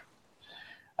Barcelona.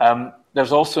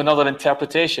 There's also another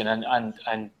interpretation,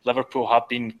 and Liverpool have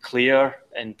been clear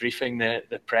in briefing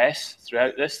the press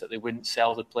throughout this that they wouldn't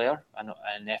sell the player,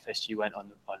 and FSG went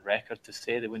on record to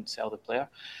say they wouldn't sell the player.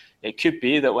 It could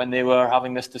be that when they were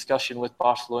having this discussion with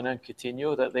Barcelona and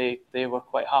Coutinho, that they were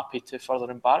quite happy to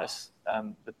further embarrass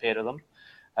the pair of them,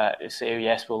 say,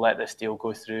 yes, we'll let this deal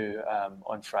go through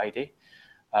on Friday.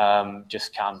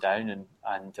 Just calm down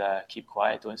and keep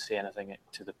quiet, don't say anything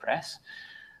to the press.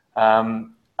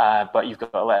 But you've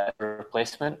got to let a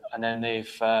replacement, and then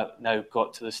they've now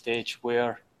got to the stage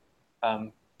where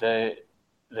the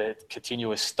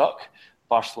Coutinho is stuck,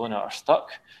 Barcelona are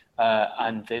stuck,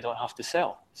 and they don't have to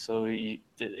sell. So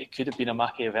it could have been a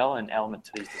Machiavellian element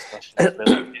to these discussions.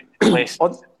 Place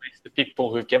the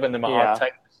people who've given them a hard time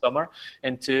this summer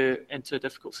into a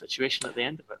difficult situation at the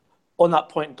end of it. On that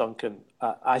point, Duncan,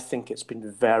 I think it's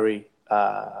been very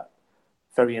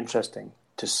very interesting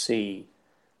to see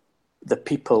the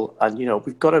people, and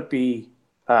we've got to be,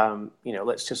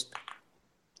 let's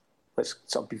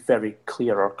sort of be very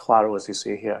clear, or claro, as they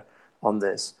say here, on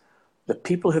this. The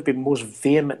people who've been most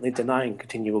vehemently denying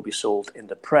Coutinho will be sold in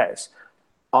the press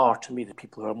are, to me, the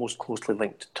people who are most closely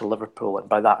linked to Liverpool, and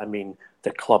by that I mean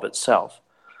the club itself.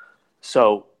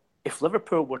 So if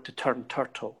Liverpool were to turn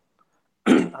turtle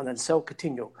and then sell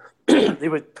Coutinho, they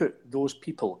would put those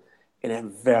people in a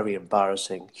very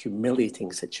embarrassing,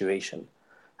 humiliating situation.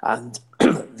 And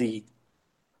the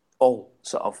all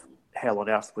sort of hell on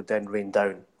earth would then rain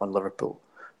down on Liverpool.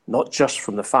 Not just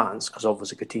from the fans, because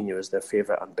obviously Coutinho is their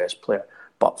favourite and best player,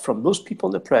 but from those people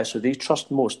in the press who they trust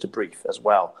most to brief as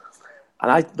well.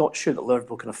 And I'm not sure that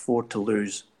Liverpool can afford to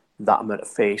lose that amount of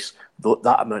face,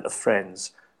 that amount of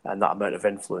friends, and that amount of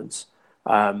influence.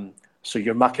 So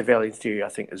your Machiavellian theory, I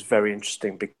think, is very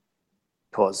interesting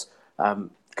because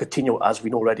Coutinho, as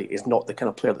we know already, is not the kind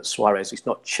of player that Suarez. He's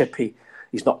not chippy.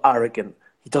 He's not arrogant.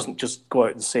 He doesn't just go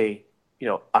out and say,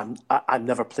 I'm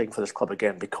never playing for this club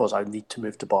again because I need to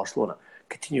move to Barcelona.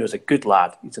 Coutinho is a good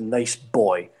lad. He's a nice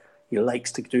boy. He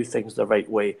likes to do things the right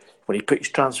way. When he put his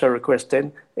transfer request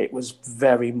in, it was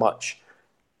very much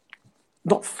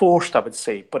not forced, I would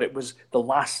say, but it was the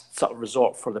last sort of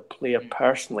resort for the player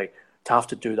personally to have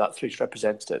to do that through his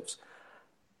representatives.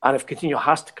 And if Coutinho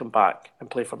has to come back and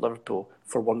play for Liverpool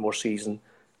for one more season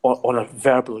on a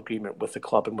verbal agreement with the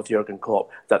club and with Jurgen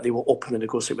Klopp that they will openly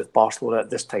negotiate with Barcelona at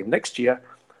this time next year,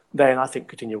 then I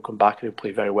think Coutinho will come back and he'll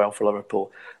play very well for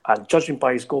Liverpool. And judging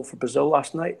by his goal for Brazil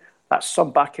last night, that's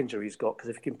some back injury he's got, because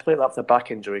if he can play that with a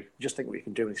back injury, just think what he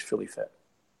can do when he's fully fit.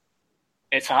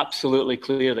 It's absolutely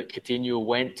clear that Coutinho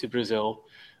went to Brazil,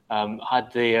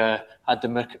 had the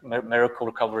miracle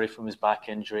recovery from his back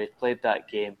injury, played that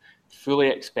game, fully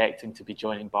expecting to be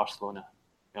joining Barcelona.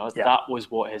 That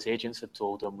was what his agents had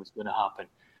told him was going to happen.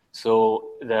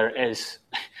 So there is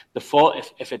the fall.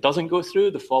 If it doesn't go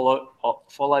through, the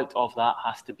fallout of that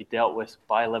has to be dealt with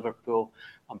by Liverpool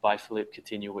and by Philippe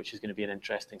Coutinho, which is going to be an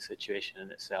interesting situation in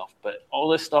itself. But all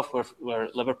this stuff where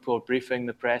Liverpool briefing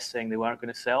the press saying they weren't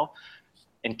going to sell,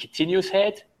 in Coutinho's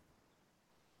head,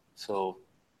 so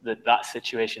that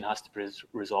situation has to be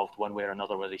resolved one way or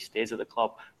another, whether he stays at the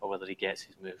club or whether he gets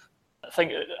his move. I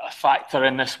think a factor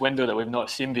in this window that we've not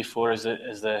seen before is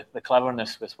the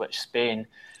cleverness with which Spain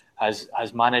has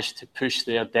managed to push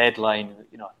their deadline.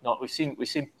 We've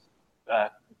seen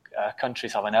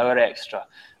countries have an hour extra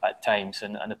at times,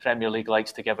 and the Premier League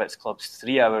likes to give its clubs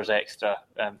 3 hours extra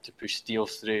to push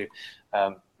deals through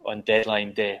on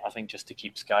deadline day. I think just to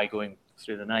keep Sky going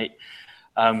through the night,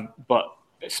 but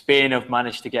Spain have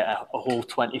managed to get a whole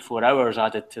 24 hours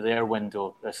added to their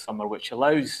window this summer, which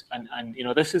allows, and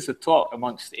this is the talk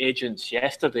amongst agents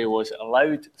yesterday, was it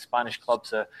allowed Spanish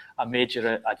clubs a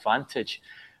major advantage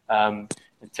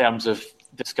in terms of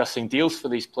discussing deals for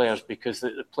these players, because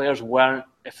the players weren't,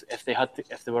 if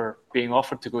they were being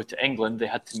offered to go to England, they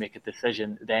had to make a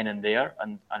decision then and there,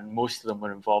 and most of them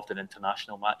were involved in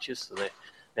international matches, so they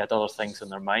had other things in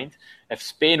their mind. If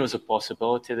Spain was a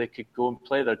possibility, they could go and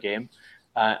play their game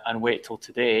and wait till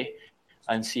today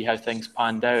and see how things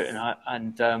panned out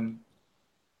and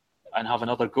have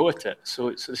another go at it.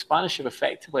 So the Spanish have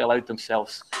effectively allowed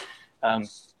themselves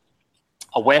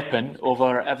a weapon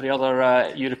over every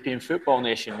other European football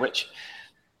nation, which,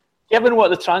 given what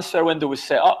the transfer window was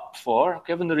set up for,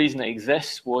 given the reason it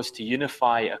exists was to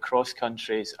unify across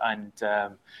countries and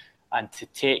to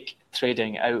take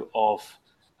trading out of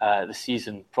the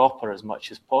season proper as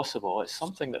much as possible. It's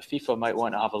something that FIFA might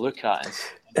want to have a look at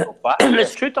and go back.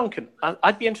 It's true, Duncan.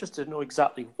 I'd be interested to know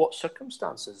exactly what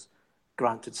circumstances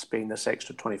granted Spain this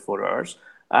extra 24 hours,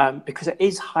 because it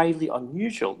is highly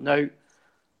unusual. Now,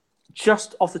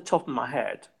 just off the top of my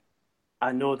head,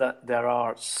 I know that there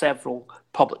are several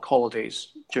public holidays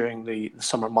during the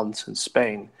summer months in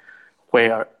Spain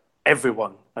where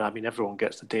everyone, and I mean everyone,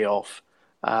 gets the day off.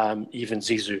 Even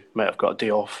Zizou might have got a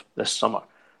day off this summer.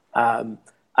 And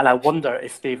I wonder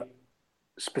if they've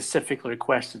specifically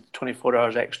requested 24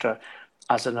 hours extra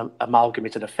as an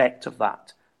amalgamated effect of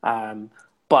that.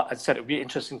 But I said it would be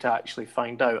interesting to actually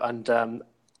find out, and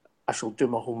I shall do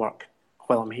my homework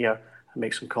while I'm here and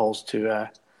make some calls to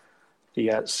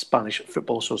the Spanish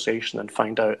Football Association and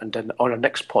find out. And then on our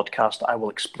next podcast, I will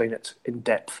explain it in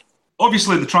depth.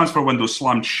 Obviously, the transfer window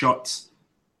slammed shut,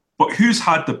 but who's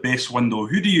had the best window?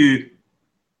 Who do you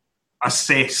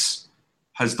assess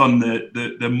has done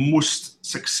the most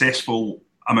successful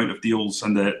amount of deals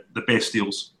and the best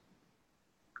deals?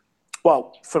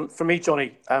 Well, for me,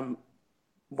 Johnny,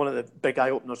 one of the big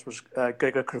eye-openers was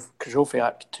Gregor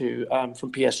Krychowiak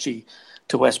from PSG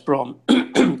to West Brom.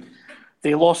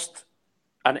 They lost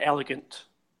an elegant,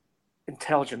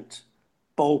 intelligent,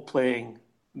 ball-playing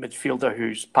midfielder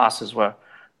whose passes were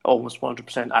almost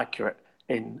 100% accurate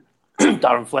in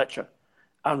Darren Fletcher,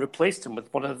 and replaced him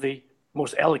with one of the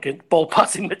most elegant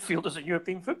ball-passing midfielders in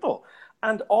European football,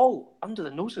 and all under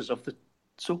the noses of the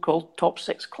so-called top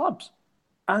 6 clubs.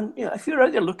 And if you're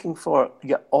out there looking for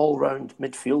your all-round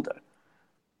midfielder,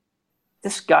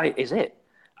 this guy is it.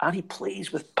 And he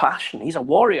plays with passion. He's a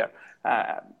warrior.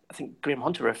 I think Graham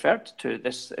Hunter referred to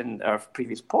this in our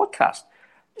previous podcast.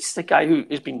 This is a guy who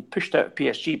has been pushed out of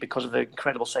PSG because of the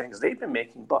incredible signings they've been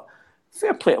making. But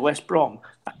fair play to West Brom,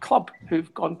 a club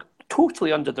who've gone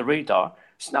totally under the radar,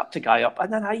 snapped a guy up.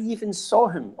 And then I even saw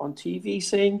him on TV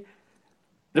saying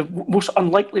the most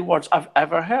unlikely words I've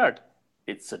ever heard.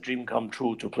 It's a dream come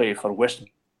true to play for West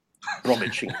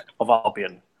Bromwich of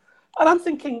Albion. And I'm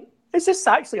thinking, is this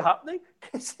actually happening?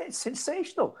 It's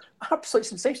sensational, absolutely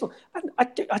sensational. And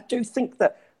I do think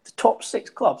that the top 6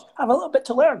 clubs have a little bit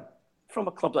to learn from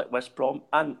a club like West Brom.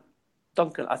 And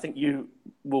Duncan, I think you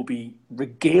will be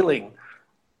regaling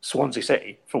Swansea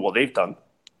City for what they've done.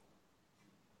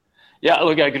 Yeah,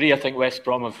 look, I agree. I think West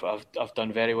Brom have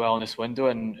done very well in this window,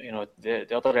 and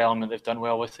the other element they've done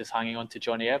well with is hanging on to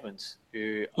Johnny Evans,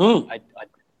 who I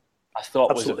thought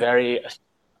Absolutely. Was a very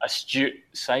astute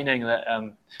signing that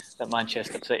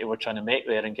Manchester City were trying to make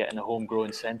there and getting a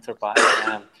homegrown centre back,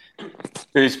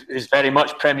 who's very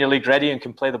much Premier League ready and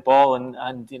can play the ball, and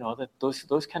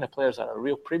those kind of players are a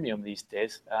real premium these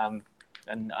days.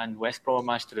 And West Brom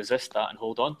managed to resist that and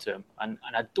hold on to him. And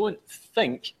I don't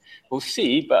think, we'll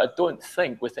see, but I don't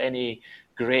think with any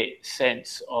great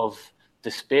sense of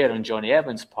despair on Johnny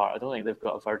Evans' part, I don't think they've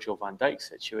got a Virgil van Dijk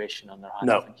situation on their hands.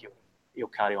 No. I think he'll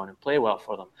carry on and play well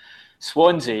for them.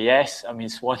 Swansea, yes. I mean,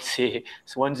 Swansea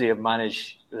have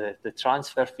managed, the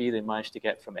transfer fee they managed to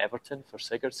get from Everton for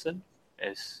Sigurdsson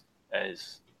is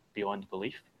beyond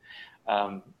belief.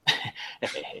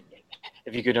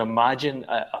 If you could imagine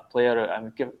a player, I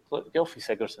mean, Gylfi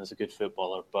Sigurdsson is a good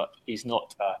footballer, but he's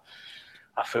not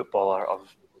a footballer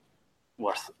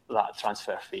worth that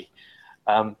transfer fee.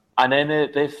 And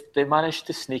then they managed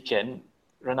to sneak in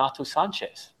Renato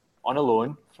Sanchez on a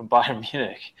loan from Bayern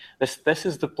Munich. This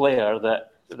is the player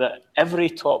that every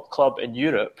top club in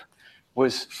Europe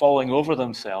was falling over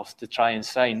themselves to try and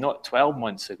sign, not 12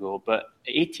 months ago, but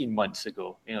 18 months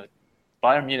ago.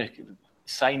 Bayern Munich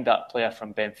signed that player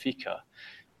from Benfica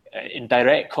in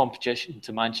direct competition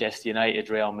to Manchester United,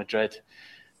 Real Madrid,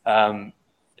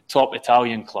 top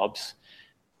Italian clubs,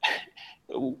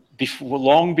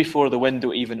 long before the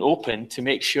window even opened, to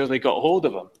make sure they got hold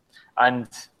of him. And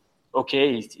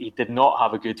okay, he did not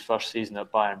have a good first season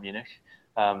at Bayern Munich.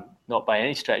 Not by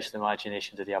any stretch of the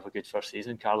imagination did he have a good first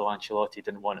season. Carlo Ancelotti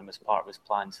didn't want him as part of his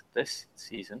plans this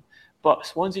season. But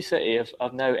Swansea City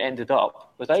have now ended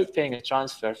up, without paying a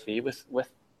transfer fee,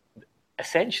 with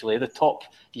essentially the top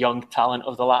young talent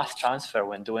of the last transfer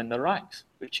window in their ranks,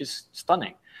 which is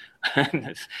stunning.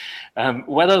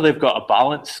 Whether they've got a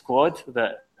balanced squad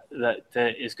that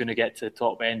is going to get to the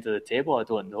top end of the table, I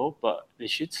don't know, but they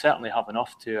should certainly have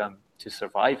enough to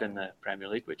survive in the Premier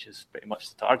League, which is pretty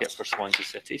much the target for Swansea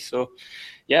City. So,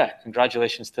 yeah,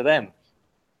 congratulations to them.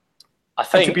 I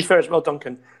think, and to be fair as well,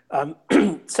 Duncan,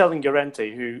 selling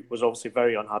Llorente, who was obviously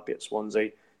very unhappy at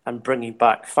Swansea, and bringing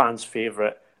back fans'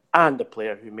 favourite and a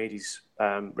player who made his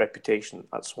reputation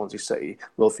at Swansea City,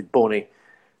 Wilfried Boney,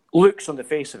 looks on the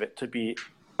face of it to be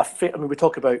I mean, we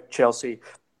talk about Chelsea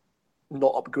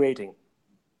not upgrading.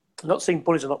 I'm not saying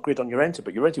Boney's an upgrade on Llorente,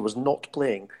 but Llorente was not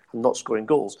playing and not scoring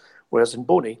goals. Whereas in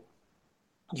Boney,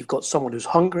 you've got someone who's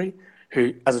hungry,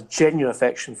 who has a genuine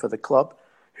affection for the club,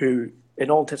 who, in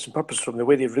all intents and purposes, from the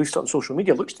way they've released it on social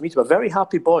media, looks to me to be a very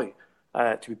happy boy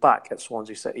to be back at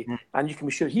Swansea City. And you can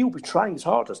be sure he will be trying his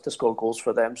hardest to score goals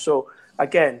for them. So,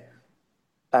 again,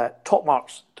 top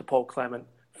marks to Paul Clement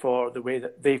for the way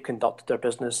that they've conducted their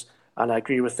business. And I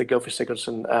agree with the Gylfi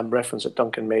Sigurdsson reference that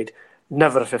Duncan made.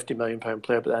 Never a £50 million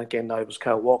player, but then again, now it was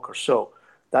Kyle Walker. So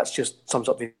that's just sums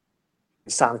up the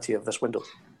insanity of this window.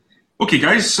 Okay,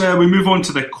 guys, we move on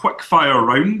to the quick fire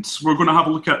round. We're going to have a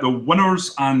look at the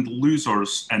winners and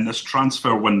losers in this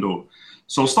transfer window.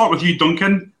 So I'll start with you,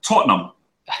 Duncan. Tottenham.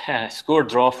 Score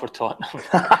draw for Tottenham.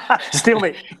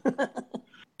 Stalemate.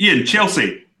 Ian,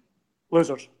 Chelsea.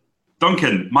 Losers.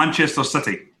 Duncan, Manchester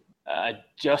City.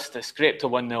 Just scraped a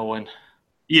 1-0 win.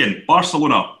 Ian,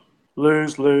 Barcelona.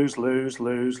 Lose.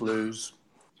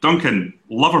 Duncan,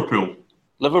 Liverpool.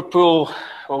 Liverpool,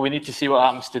 well, we need to see what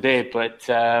happens today, but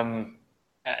they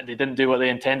didn't do what they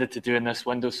intended to do in this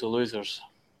window, so losers.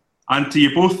 And to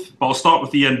you both, but I'll start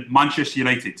with Ian, Manchester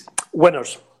United.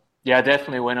 Winners. Yeah,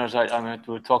 definitely winners. I mean,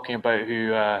 we were talking about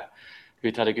who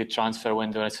who'd had a good transfer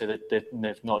window, and I'd say that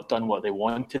they've not done what they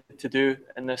wanted to do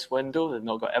in this window. They've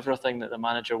not got everything that the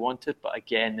manager wanted, but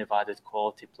again, they've added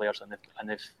quality players, and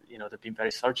they've been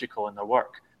very surgical in their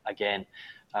work again.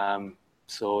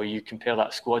 So you compare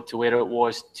that squad to where it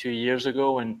was 2 years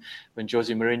ago when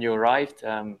Jose Mourinho arrived.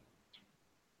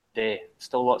 There's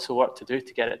still lots of work to do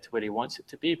to get it to where he wants it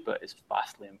to be, but it's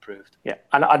vastly improved. Yeah,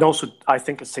 and also I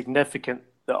think it's significant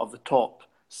that of the top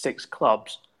 6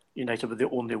 clubs, United were the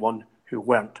only one who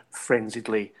weren't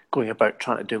frenziedly going about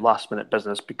trying to do last-minute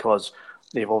business, because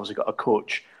they've obviously got a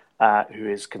coach who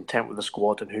is content with the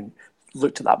squad and who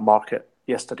looked at that market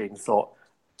yesterday and thought,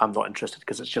 I'm not interested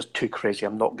because it's just too crazy.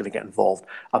 I'm not going to get involved.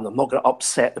 And I'm not going to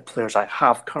upset the players I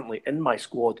have currently in my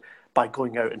squad by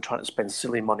going out and trying to spend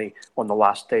silly money on the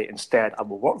last day. Instead, I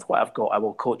will work with what I've got. I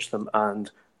will coach them, and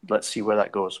let's see where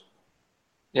that goes.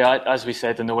 Yeah, as we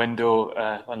said in the window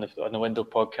on the window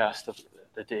podcast of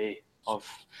the day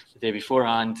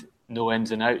beforehand, no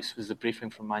ins and outs was the briefing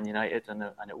from Man United, and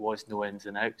it was no ins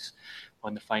and outs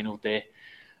on the final day.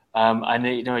 And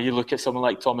you look at someone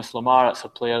like Thomas Lemar. That's a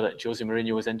player that Jose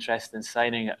Mourinho was interested in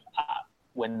signing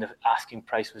when the asking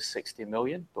price was 60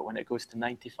 million, but when it goes to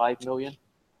 95 million,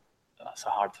 it's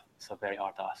a very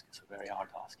hard ask. It's a very hard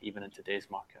ask, even in today's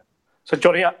market. So,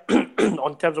 Johnny,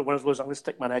 on terms of winners, losers, I'm going to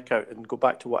stick my neck out and go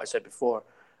back to what I said before.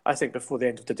 I think before the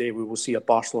end of the day, we will see a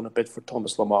Barcelona bid for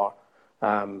Thomas Lemar.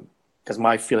 Because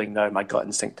my feeling now, my gut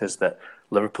instinct is that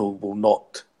Liverpool will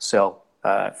not sell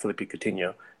Philippe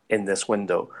Coutinho in this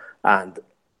window. And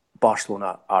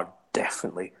Barcelona are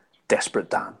definitely desperate,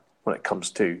 Dan, when it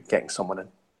comes to getting someone in.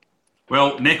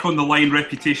 Well, neck on the line,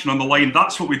 reputation on the line.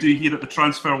 That's what we do here at the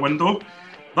transfer window.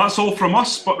 That's all from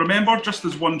us. But remember, just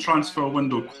as one transfer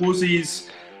window closes,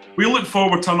 we look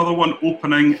forward to another one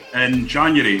opening in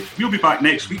January. We'll be back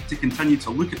next week to continue to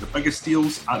look at the biggest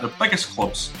deals at the biggest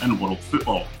clubs in world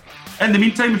football. In the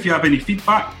meantime, if you have any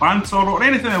feedback, banter, or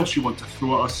anything else you want to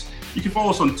throw at us, you can follow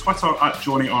us on Twitter at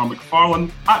Johnny R.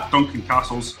 McFarlane, at Duncan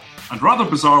Castles, and rather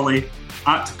bizarrely,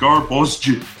 at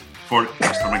Garbozju for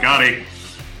Mr. McGarry.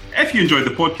 If you enjoyed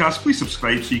the podcast, please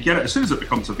subscribe so you get it as soon as it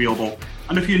becomes available.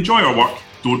 And if you enjoy our work,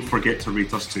 don't forget to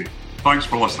rate us too. Thanks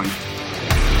for listening.